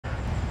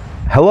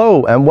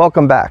Hello and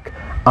welcome back.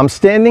 I'm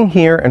standing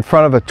here in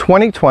front of a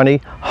 2020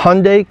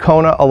 Hyundai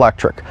Kona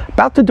Electric,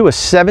 about to do a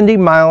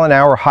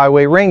 70-mile-an-hour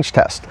highway range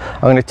test.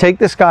 I'm going to take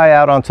this guy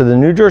out onto the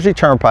New Jersey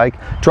Turnpike,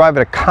 drive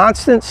at a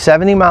constant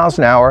 70 miles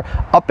an hour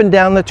up and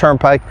down the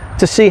Turnpike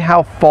to see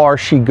how far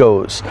she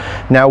goes.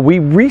 Now, we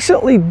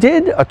recently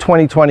did a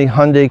 2020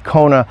 Hyundai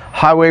Kona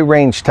highway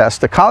range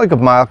test. A colleague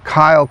of mine,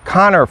 Kyle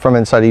Connor from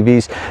Inside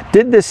EVs,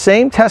 did this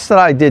same test that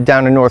I did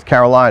down in North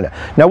Carolina.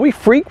 Now, we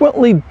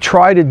frequently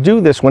try to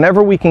do this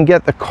whenever we can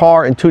get the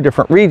car in two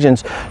different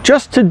regions,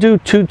 just to do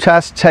two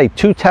tests. Hey,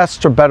 two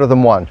tests are better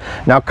than one.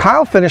 Now,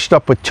 Kyle finished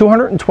up with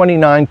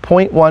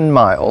 229.1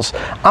 miles.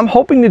 I'm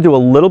hoping to do a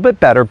little bit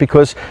better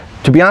because,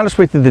 to be honest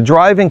with you, the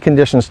driving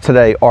conditions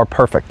today are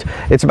perfect.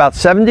 It's about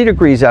 70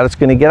 degrees out. It's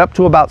going to get up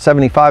to about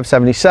 75,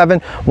 77.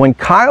 When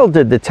Kyle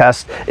did the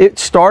test, it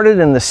started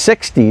in the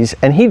 60s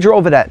and he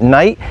drove it at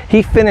night.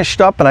 He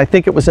finished up and I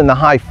think it was in the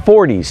high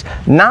 40s.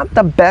 Not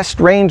the best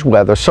range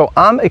weather, so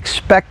I'm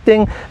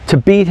expecting to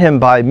beat him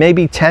by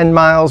maybe 10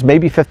 miles,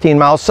 maybe 15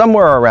 miles,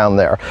 somewhere around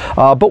there.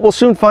 But we'll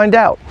soon find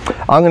out.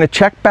 I'm going to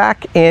check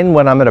back in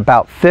when I'm at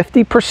about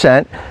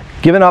 50%.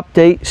 Give an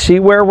update, see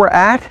where we're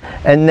at,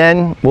 and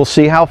then we'll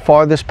see how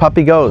far this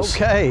puppy goes.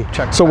 Okay,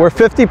 so we're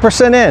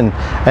 50% in,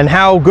 and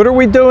how good are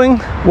we doing?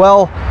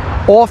 Well,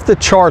 off the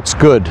charts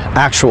good,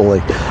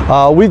 actually.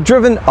 We've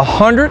driven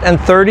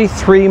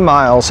 133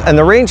 miles, and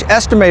the range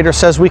estimator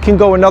says we can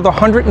go another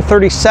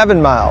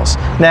 137 miles.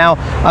 Now,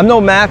 I'm no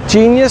math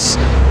genius,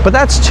 but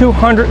that's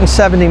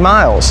 270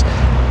 miles.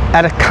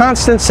 At a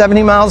constant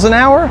 70 miles an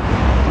hour,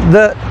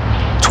 the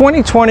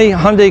 2020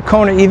 Hyundai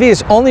Kona EV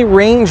is only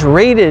range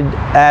rated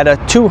at a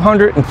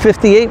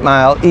 258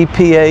 mile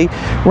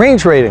EPA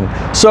range rating.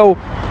 So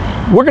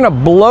we're going to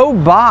blow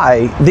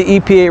by the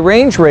EPA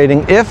range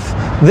rating if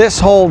this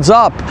holds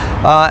up,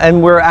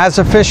 and we're as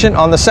efficient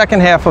on the second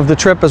half of the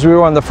trip as we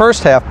were on the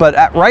first half. But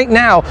right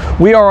now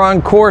we are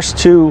on course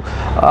to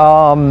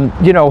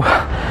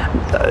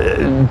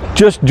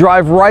just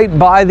drive right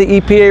by the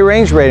EPA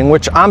range rating,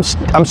 which I'm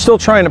still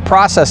trying to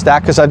process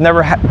that because I've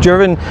never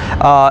driven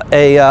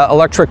a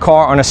electric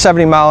car on a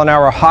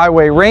 70-mile-an-hour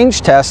highway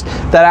range test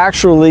that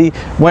actually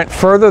went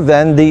further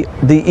than the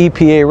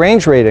EPA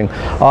range rating.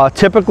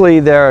 Typically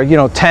they're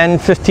 10,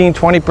 15,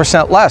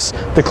 20% less.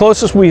 The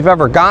closest we've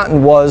ever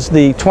gotten was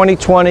the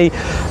 2020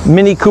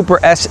 Mini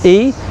Cooper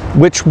SE,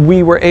 which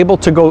we were able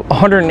to go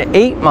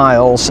 108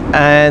 miles,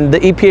 and the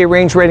EPA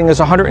range rating is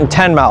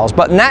 110 miles.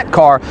 But in that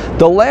car,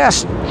 the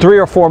last 3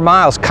 or 4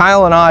 miles,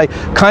 Kyle and I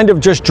kind of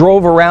just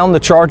drove around the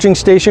charging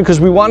station because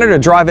we wanted to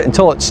drive it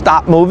until it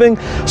stopped moving.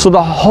 So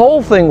the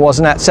whole thing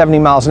wasn't at 70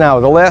 miles an hour.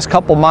 The last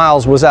couple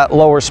miles was at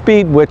lower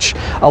speed, which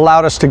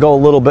allowed us to go a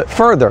little bit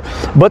further.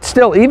 But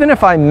still, even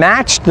if I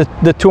matched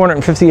the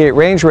 258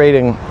 range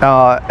rating,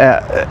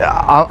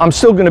 I'm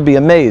still going to be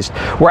amazed.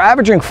 We're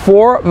averaging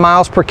 4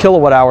 miles per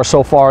kilowatt hour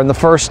so far in the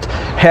first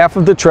half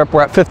of the trip.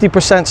 We're at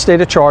 50%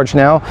 state of charge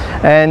now,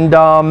 and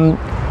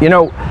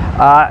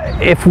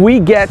if we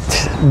get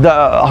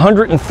the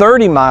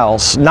 130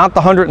 miles, not the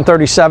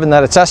 137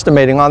 that it's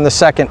estimating on the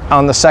second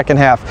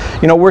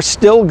half, we're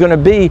still going to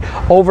be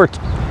over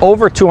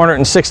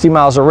 260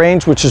 miles of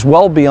range, which is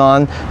well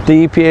beyond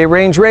the EPA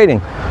range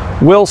rating.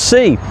 We'll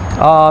see.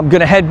 I'm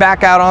going to head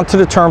back out onto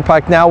the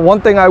Turnpike now.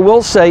 One thing I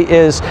will say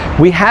is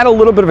we had a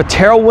little bit of a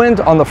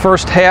tailwind on the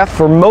first half,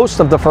 for most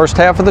of the first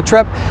half of the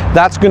trip.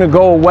 That's going to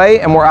go away,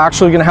 and we're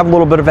actually going to have a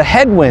little bit of a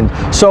headwind.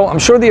 So I'm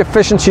sure the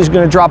efficiency is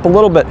going to drop a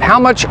little bit. How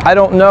much, I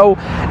don't know.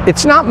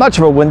 It's not much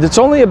of a wind. It's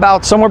only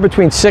about somewhere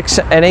between 6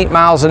 and 8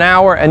 miles an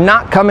hour and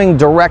not coming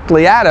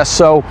directly at us.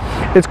 So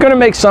it's going to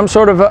make some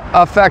sort of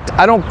effect.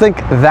 I don't think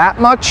that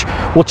much.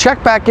 We'll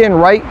check back in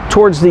right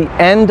towards the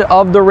end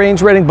of the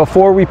range rating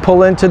before we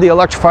pull into the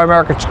Electrify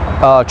America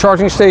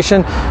charging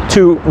station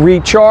to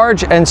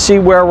recharge and see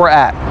where we're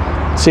at.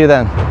 See you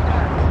then.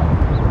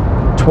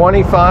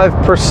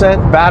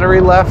 25%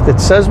 battery left. It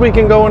says we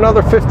can go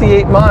another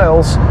 58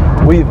 miles.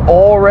 We've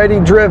already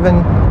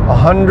driven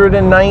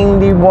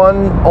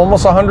 191,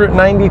 almost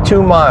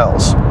 192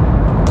 miles.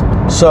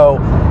 So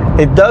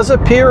it does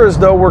appear as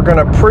though we're going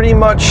to pretty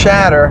much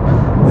shatter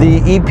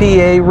the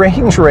EPA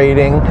range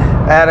rating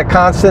at a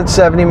constant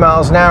 70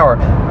 miles an hour.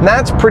 And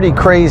that's pretty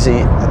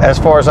crazy as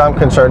far as I'm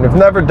concerned. I've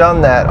never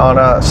done that on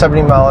a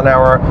 70 mile an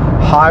hour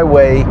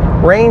highway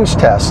range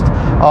test.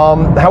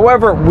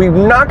 However, we're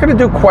not going to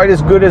do quite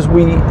as good as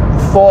we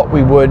thought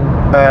we would,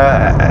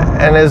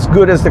 and as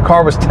good as the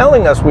car was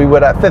telling us we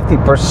would at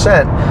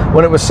 50%,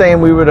 when it was saying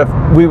we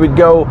would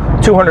go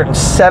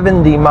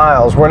 270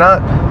 miles. We're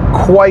not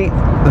quite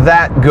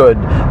that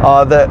good.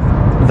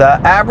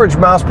 The average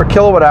miles per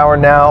kilowatt hour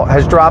now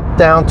has dropped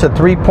down to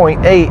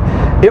 3.8.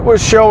 It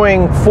was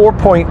showing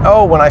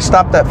 4.0 when I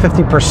stopped at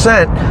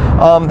 50%.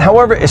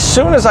 However, as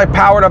soon as I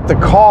powered up the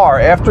car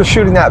after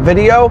shooting that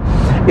video,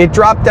 it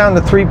dropped down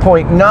to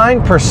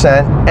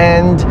 3.9%,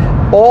 and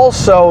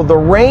also the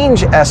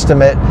range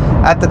estimate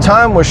at the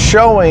time was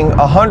showing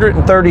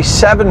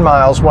 137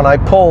 miles when I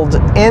pulled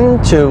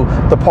into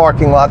the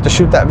parking lot to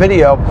shoot that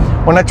video.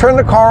 When I turned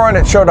the car on,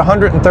 it showed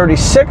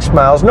 136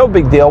 miles, no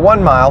big deal,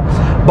 1 mile.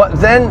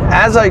 But then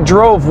as I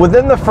drove,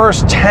 within the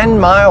first 10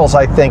 miles,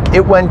 I think,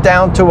 it went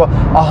down to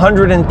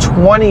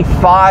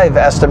 125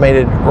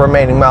 estimated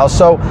remaining miles.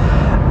 So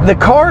the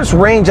car's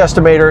range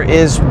estimator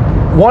is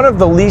one of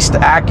the least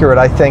accurate,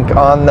 I think,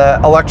 on the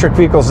electric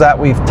vehicles that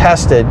we've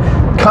tested.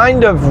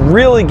 Kind of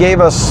really gave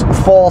us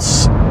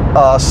false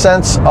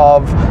sense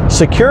of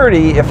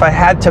security if I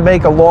had to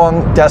make a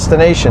long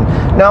destination.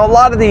 Now, a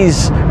lot of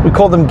these, we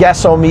call them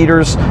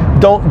guessometers,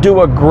 don't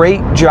do a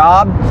great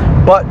job,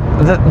 but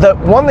the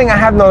one thing I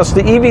have noticed,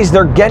 the EVs,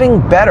 they're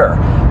getting better.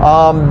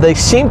 They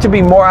seem to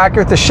be more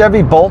accurate. The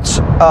Chevy Bolts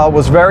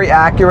was very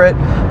accurate.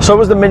 So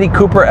was the Mini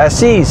Cooper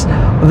SEs.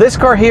 This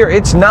car here,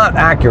 it's not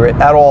accurate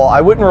at all.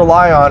 I wouldn't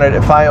rely on it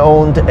if I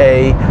owned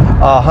a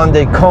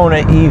Hyundai Kona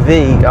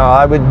EV.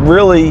 I would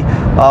really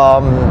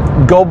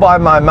go by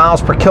my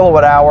miles per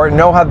kilowatt hour,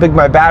 know how big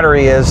my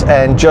battery is,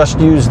 and just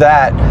use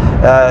that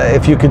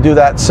if you could do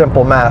that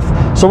simple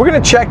math. So we're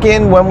going to check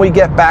in when we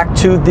get back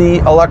to the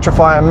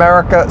Electrify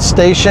America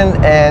station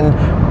and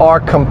are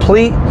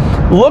complete.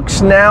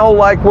 Looks now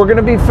like we're going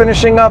to be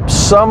finishing up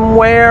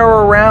somewhere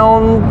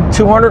around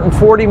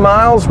 240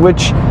 miles,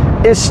 which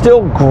is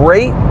still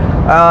great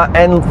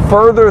and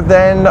further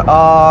than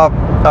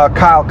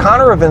Kyle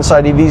Connor of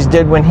Inside EVs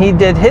did when he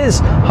did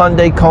his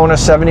Hyundai Kona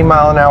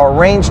 70-mile-an-hour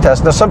range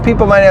test. Now, some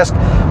people might ask,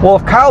 well,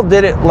 if Kyle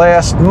did it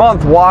last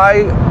month,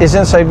 why is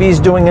Inside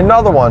EVs doing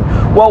another one?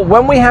 Well,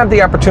 when we have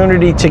the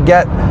opportunity to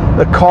get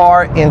the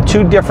car in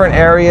 2 different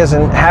areas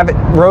and have it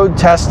road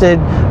tested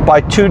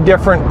by 2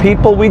 different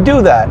people, we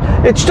do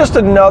that. It's just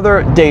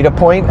another data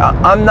point.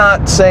 I'm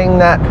not saying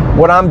that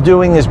what I'm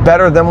doing is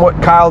better than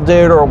what Kyle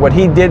did or what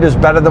he did is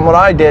better than what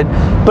I did,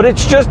 but it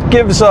just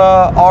gives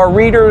our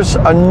readers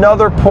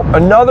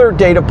another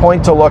data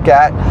point to look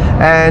at.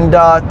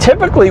 And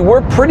typically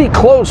we're pretty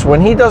close.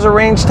 When he does a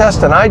range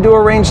test and I do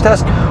a range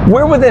test,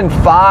 we're within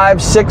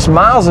 5-6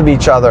 miles of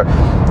each other.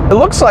 It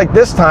looks like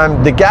this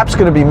time the gap's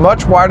going to be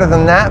much wider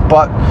than that,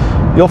 but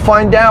you'll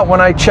find out when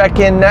I check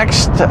in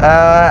next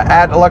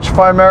at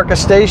Electrify America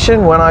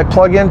station when I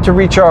plug in to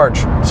recharge.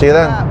 See you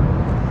then.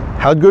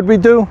 How'd good we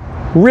do?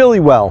 Really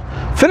well.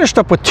 Finished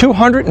up with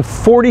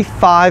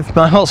 245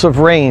 miles of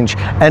range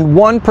and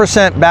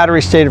 1%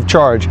 battery state of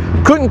charge.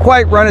 Couldn't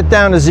quite run it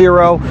down to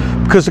 0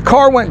 because the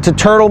car went into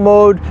turtle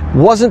mode,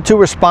 wasn't too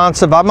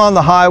responsive. I'm on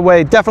the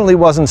highway, definitely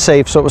wasn't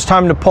safe, so it was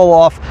time to pull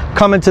off,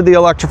 come into the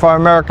Electrify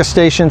America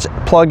stations,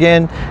 plug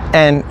in,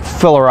 and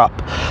fill her up.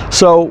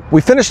 So we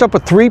finished up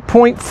with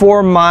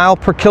 3.4 mile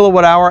per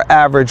kilowatt hour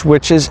average,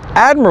 which is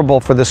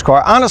admirable for this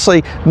car.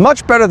 Honestly,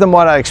 much better than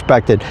what I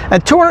expected.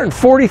 And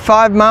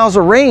 245 miles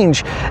of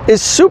range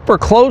is super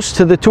close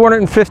to the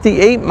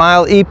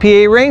 258-mile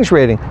EPA range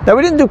rating. Now,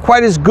 we didn't do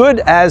quite as good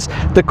as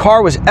the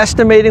car was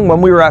estimating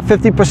when we were at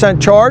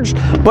 50% charged,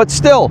 but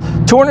still,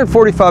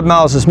 245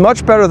 miles is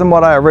much better than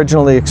what I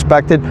originally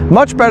expected,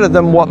 much better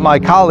than what my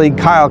colleague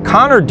Kyle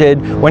Connor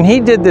did when he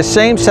did the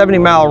same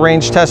 70-mile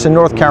range test in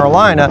North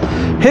Carolina.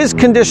 His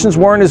conditions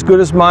weren't as good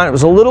as mine. It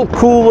was a little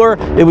cooler.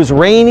 It was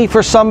rainy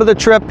for some of the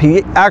trip.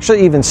 He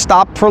actually even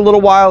stopped for a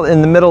little while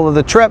in the middle of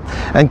the trip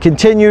and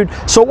continued.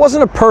 So it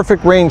wasn't a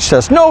perfect range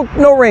test. No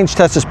range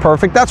test is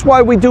perfect. That's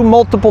why we do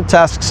multiple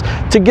tests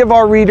to give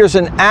our readers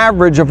an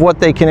average of what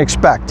they can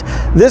expect.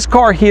 This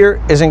car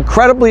here is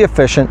incredibly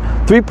efficient,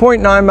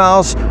 3.9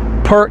 miles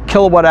per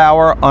kilowatt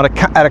hour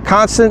at a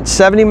constant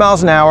 70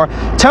 miles an hour.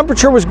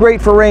 Temperature was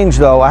great for range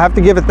though, I have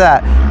to give it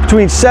that.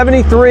 Between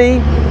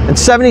 73 and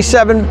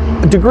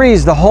 77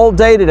 degrees the whole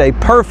day today.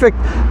 Perfect,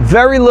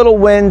 very little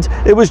wind.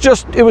 It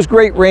was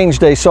great range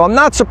day. So I'm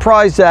not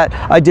surprised that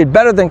I did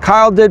better than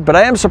Kyle did, but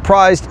I am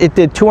surprised it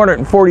did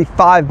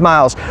 245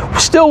 miles.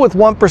 Still with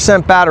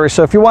 1% battery.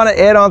 So if you want to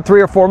add on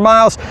 3 or 4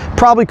 miles,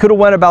 probably could have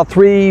went about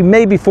 3,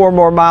 maybe 4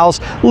 more miles,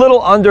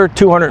 little under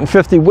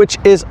 250, which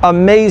is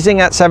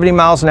amazing at 70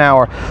 miles an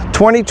hour.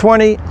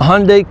 2020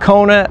 Hyundai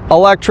Kona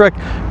Electric.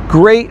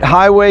 Great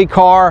highway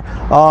car,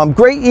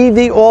 great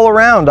EV all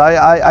around.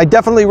 I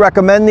definitely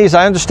recommend these.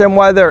 I understand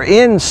why they're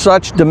in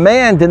such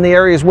demand in the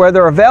areas where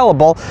they're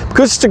available,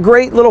 because it's a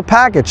great little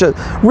package.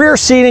 Rear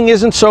seating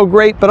isn't so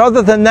great, but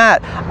other than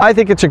that, I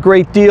think it's a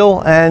great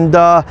deal. And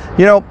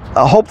you know,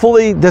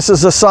 hopefully this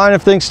is a sign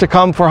of things to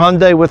come for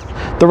Hyundai with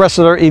the rest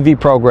of their EV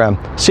program.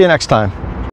 See you next time.